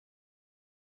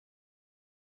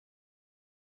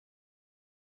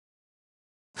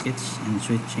It's in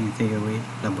Switching Theory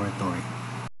Laboratory.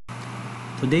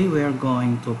 Today we are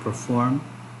going to perform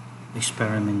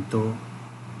experiment 2,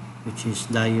 which is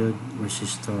diode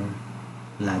resistor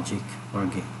logic or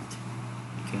gate.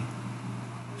 Okay,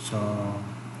 so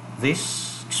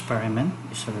this experiment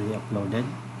is already uploaded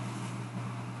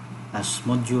as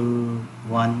module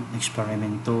 1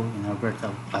 experiment 2 in our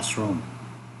virtual classroom.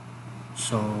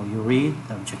 So you read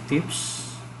the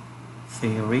objectives,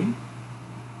 theory.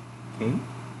 Okay,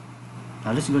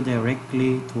 now let's go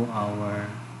directly to our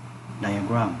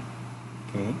diagram.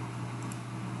 Okay,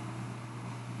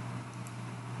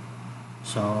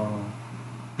 so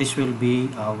this will be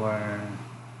our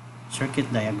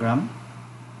circuit diagram,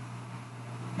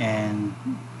 and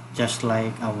just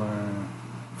like our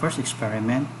first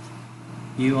experiment,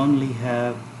 you only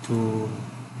have to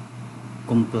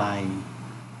comply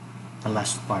the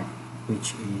last part,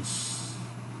 which is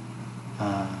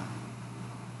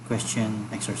question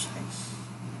exercise.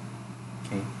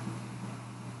 Okay,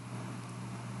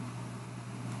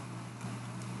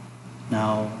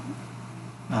 now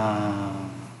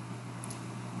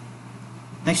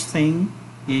next thing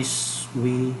is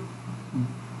we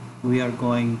are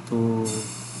going to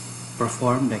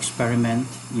perform the experiment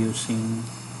using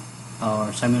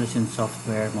our simulation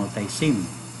software multi-sim.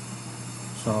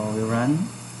 So we run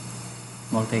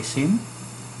multi-sim.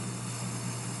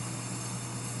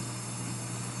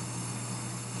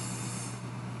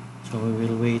 So we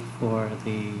will wait for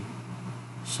the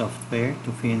software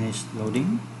to finish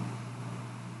loading.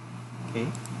 Okay.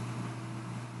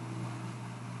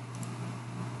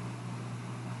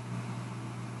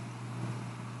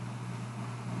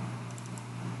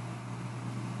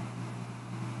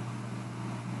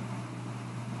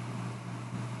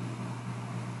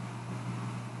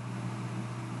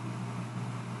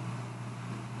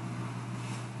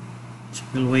 So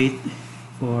we'll wait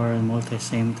for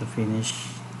multi-sim to finish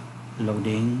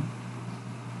loading.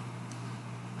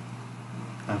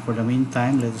 For the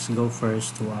meantime, let us go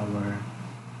first to our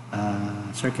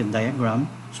circuit diagram.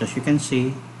 So as you can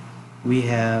see, we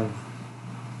have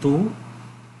two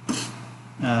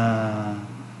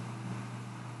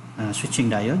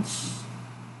switching diodes,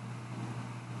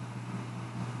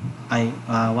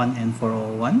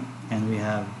 1N401, and we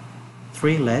have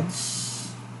 3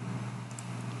 LEDs,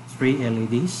 3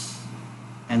 LEDs,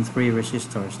 and 3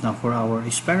 resistors. Now for our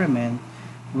experiment,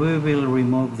 we will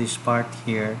remove this part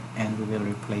here and we will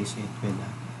replace it with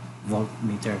a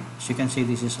voltmeter. As you can see,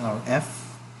 this is our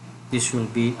F. This will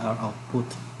be our output.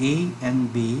 A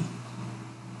and B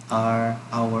are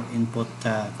our input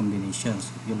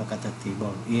combinations. If you look at the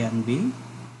table, A and B,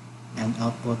 and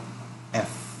output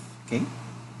F. Okay,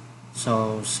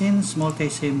 so since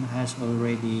multi-sim has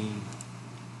already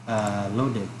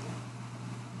loaded,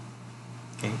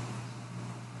 okay,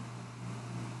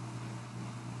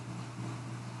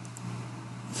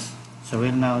 so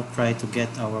we'll now try to get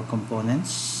our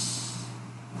components.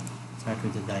 Start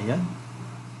with the diode.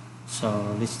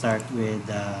 So let's start with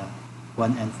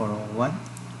 1N401.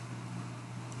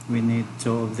 We need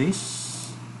 2 of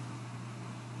these,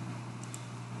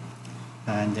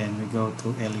 and then we go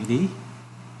to LED.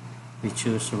 We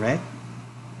choose red,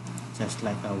 just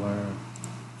like our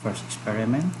first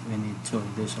experiment. We need 2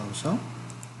 of these also.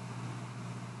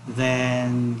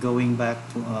 Then going back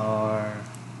to our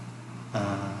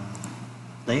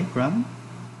diagram,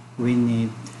 we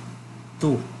need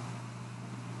 2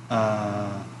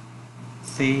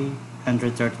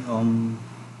 330 ohm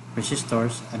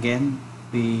resistors. Again,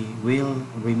 we will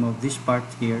remove this part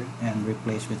here and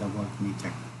replace with a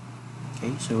voltmeter.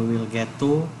 Okay, so we will get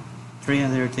 2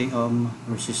 330 ohm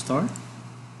resistor.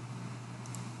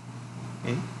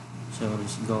 Okay, so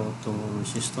let's go to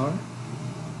resistor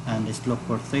and let's look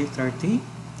for 330,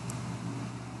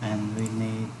 and we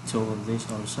need 2 of this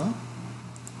also.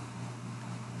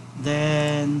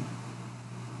 Then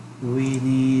we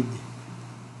need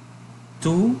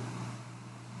 2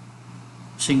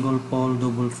 single pole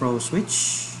double throw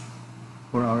switch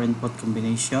for our input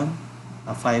combination,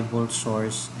 a 5-volt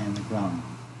source and a ground.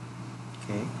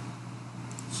 Okay,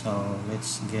 so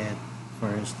let's get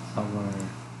first our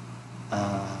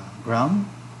ground.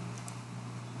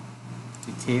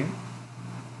 With here,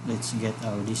 let's get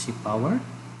our DC power.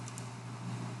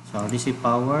 So our DC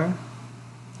power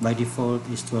by default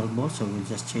is 12 volts, so we'll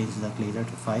just change that later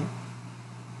to 5.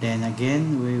 Then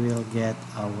again, we will get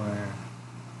our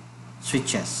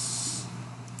switches.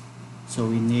 So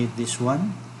we need this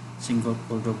one, single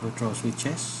pole double throw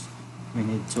switches. We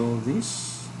need 2 of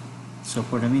these. So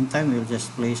for the meantime, we'll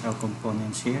just place our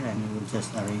components here and we will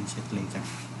just arrange it later.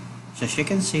 So as you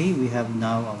can see, we have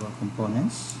now our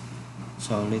components.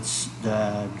 So let's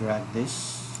drag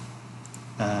this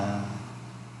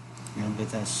and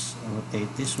let us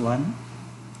rotate this one.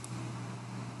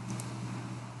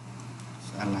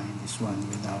 Let's align this one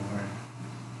with our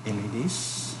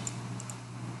LEDs.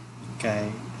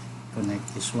 Okay,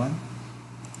 connect this one.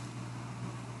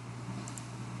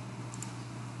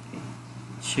 Okay.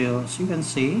 So as you can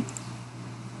see,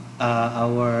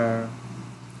 our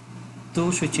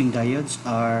two switching diodes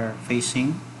are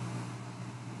facing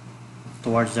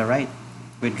towards the right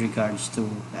with regards to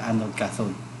the anode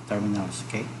cathode terminals.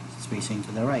 Okay, it's facing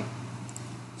to the right.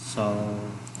 So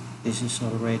this is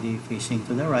already facing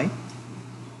to the right,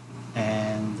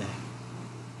 and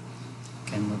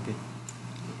can move it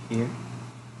here.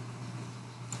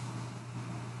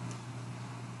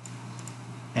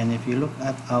 And if you look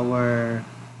at our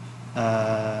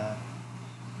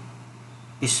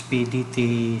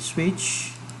SPDT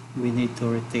switch, we need to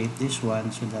rotate this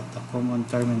one so that the common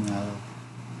terminal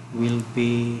will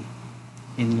be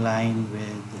in line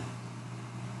with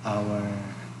our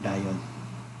diode.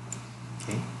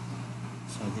 Okay,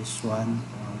 so this one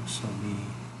will also be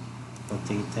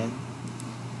rotated.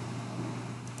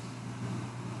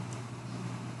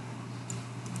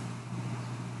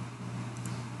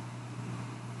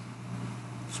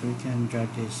 So we can drag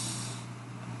this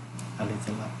a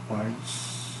little upwards.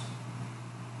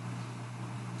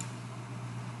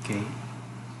 Okay,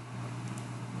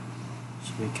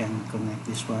 so we can connect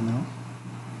this one now,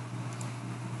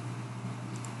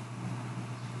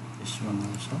 this one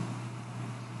also.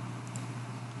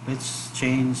 Let's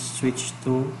change switch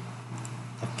to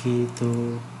the key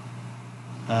to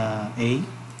A,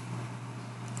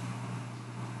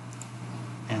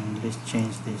 and let's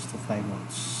change this to 5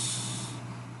 volts.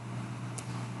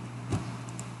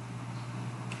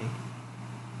 Okay,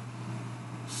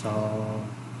 so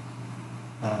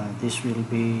this will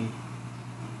be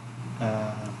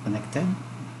connected.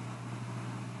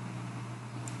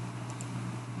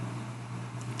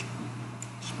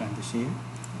 Expand this here,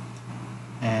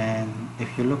 and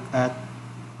if you look at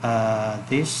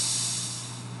this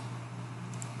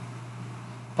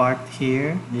part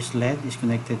here, this LED is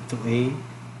connected to A,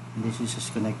 and this is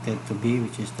connected to B,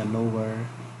 which is the lower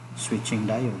switching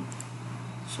diode.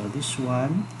 So this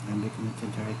one will be connected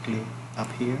directly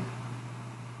up here,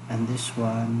 and this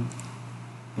one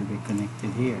will be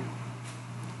connected here.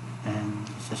 And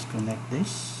let's just connect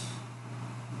this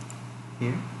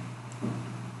here,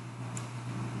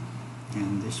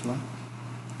 and this one,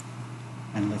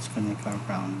 and let's connect our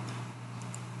ground.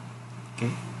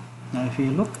 Okay, now if you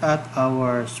look at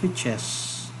our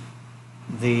switches,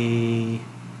 the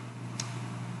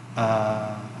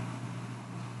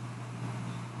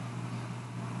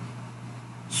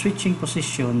switching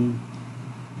position,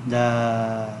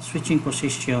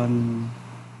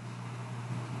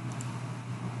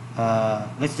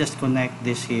 let's just connect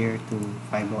this here to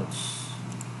 5 volts.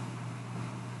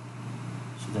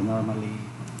 So the normally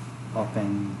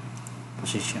open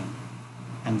position,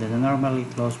 and the normally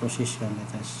closed position,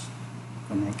 let us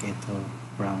connect it to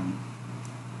ground.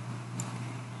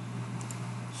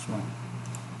 This one.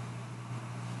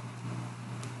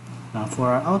 Now for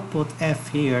our output F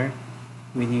here,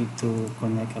 we need to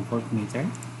connect a voltmeter.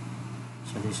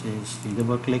 So this is, you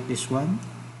double click this one.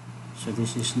 So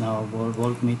this is now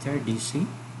voltmeter DC.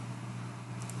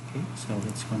 Okay, so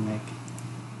let's connect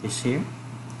this here,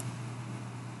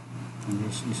 and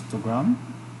this is to ground.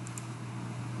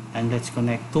 And let's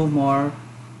connect 2 more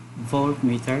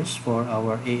voltmeters for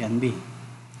our A and B.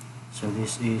 So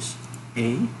this is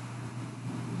A,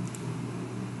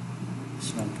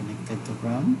 this one connected to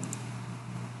ground,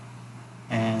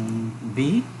 and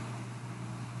B,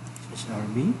 this is our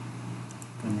B,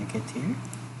 connect it here,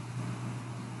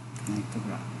 connect to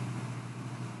ground.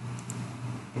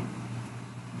 Okay.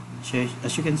 So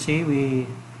as you can see,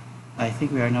 I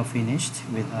think we are now finished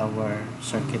with our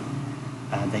circuit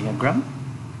diagram.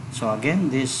 So again,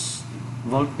 this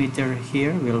voltmeter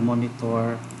here will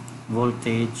monitor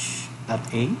voltage at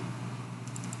A,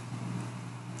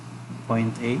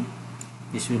 point A.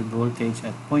 This will be voltage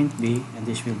at point B, and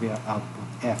this will be our output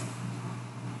F.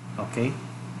 Okay,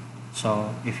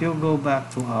 so if you go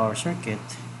back to our circuit,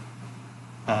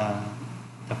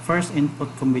 the first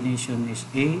input combination is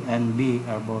A and B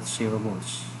are both 0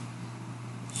 volts.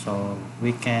 So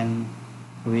we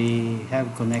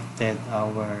have connected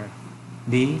our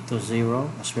B to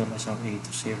 0 as well as our A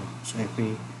to 0. So if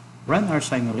we run our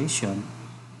simulation,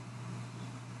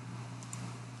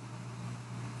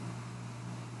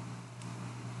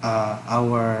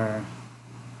 our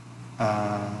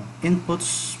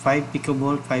inputs 5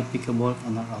 picovolt, 5 picovolt,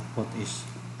 and our output is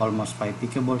almost 5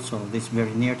 picovolt, so this is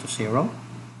very near to 0.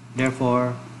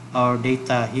 Therefore, our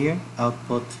data here,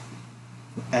 output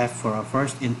F for our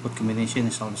first input combination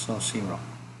is also 0.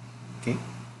 Okay,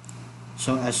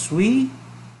 so as we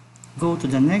go to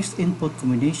the next input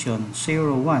combination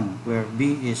 0 1, where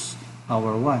B is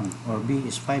our 1 or B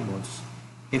is 5 volts,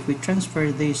 if we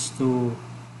transfer this to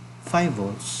 5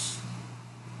 volts,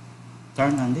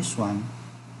 turn on this one,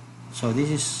 so this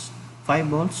is 5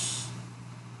 volts,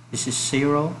 this is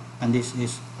 0, and this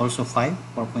is also 5,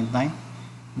 4.9.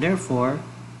 Therefore,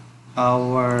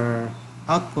 our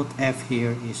output F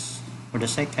here is, for the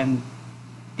second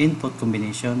input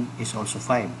combination, is also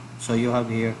 5. So you have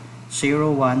here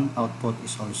 0 1 output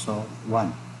is also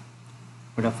 1.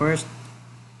 For the first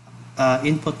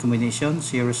input combination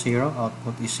 0 0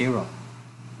 output is 0.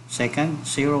 Second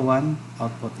 0 1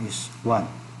 output is 1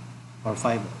 or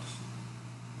 5 volts.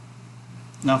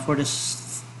 Now for the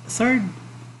third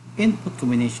input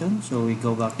combination, so we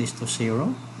go back this to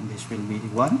 0 and this will be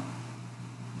 1.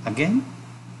 Again,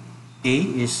 A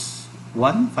is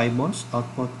 1 5 volts,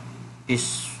 output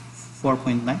is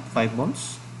 4.9 5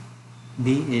 volts.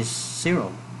 B is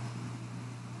 0.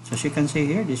 So as you can see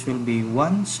here, this will be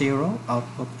 1 0,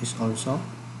 output is also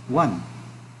 1.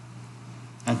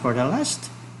 And for the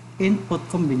last input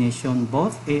combination,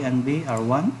 both A and B are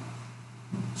 1.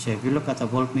 So if you look at the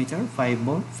voltmeter, 5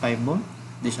 volt, 5 volt,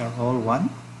 these are all 1.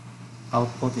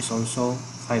 Output is also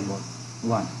 5 volt,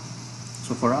 1.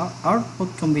 So for our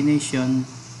output combination,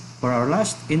 for our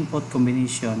last input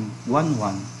combination 1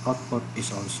 1, output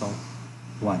is also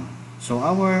 1. So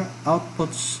our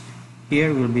outputs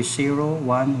here will be 0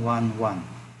 1 1 1.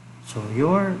 So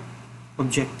your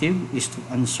objective is to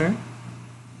answer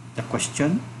the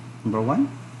question number 1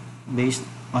 based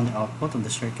on the output of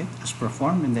the circuit as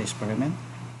performed in the experiment.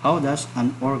 How does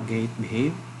an OR gate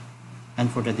behave? And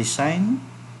for the design,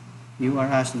 you are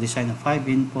asked to design a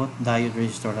 5-input diode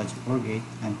resistor logic OR gate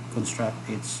and construct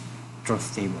its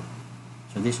truth table.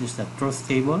 So this is the truth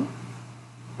table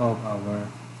of our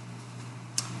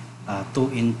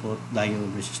 2-input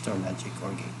diode resistor logic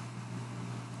OR gate.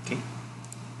 Okay,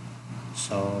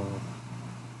 so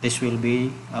this will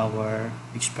be our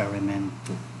experiment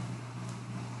 2.